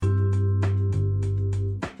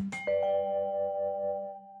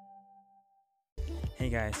Hey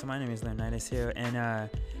guys, so my name is Leonidas here, and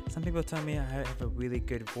some people tell me I have a really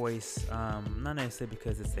good voice. Not necessarily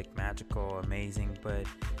because it's like magical or amazing, but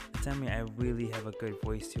they tell me I really have a good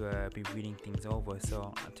voice to be reading things over.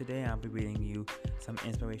 So today I'll be reading you some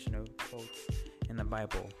inspirational quotes in the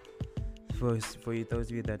Bible. For you, those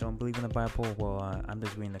of you that don't believe in the Bible, well, I'm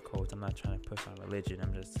just reading the quotes. I'm not trying to push on religion.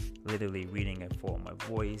 I'm just literally reading it for my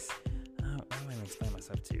voice. What am I going to explain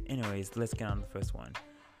myself to? Anyways, let's get on the first one.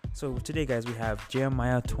 So today, guys, we have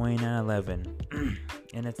Jeremiah 29:11,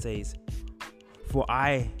 and it says, "For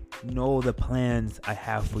I know the plans I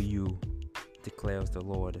have for you, declares the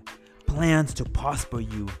Lord, plans to prosper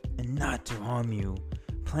you and not to harm you,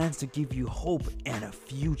 plans to give you hope and a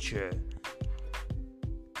future."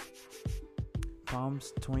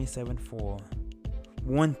 Psalms 27:4,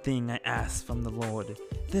 "One thing I ask from the Lord,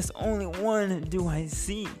 this only one do I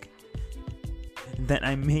seek, that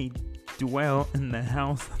I may dwell in the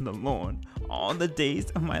house of the Lord all the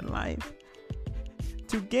days of my life,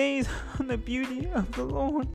 to gaze on the beauty of the Lord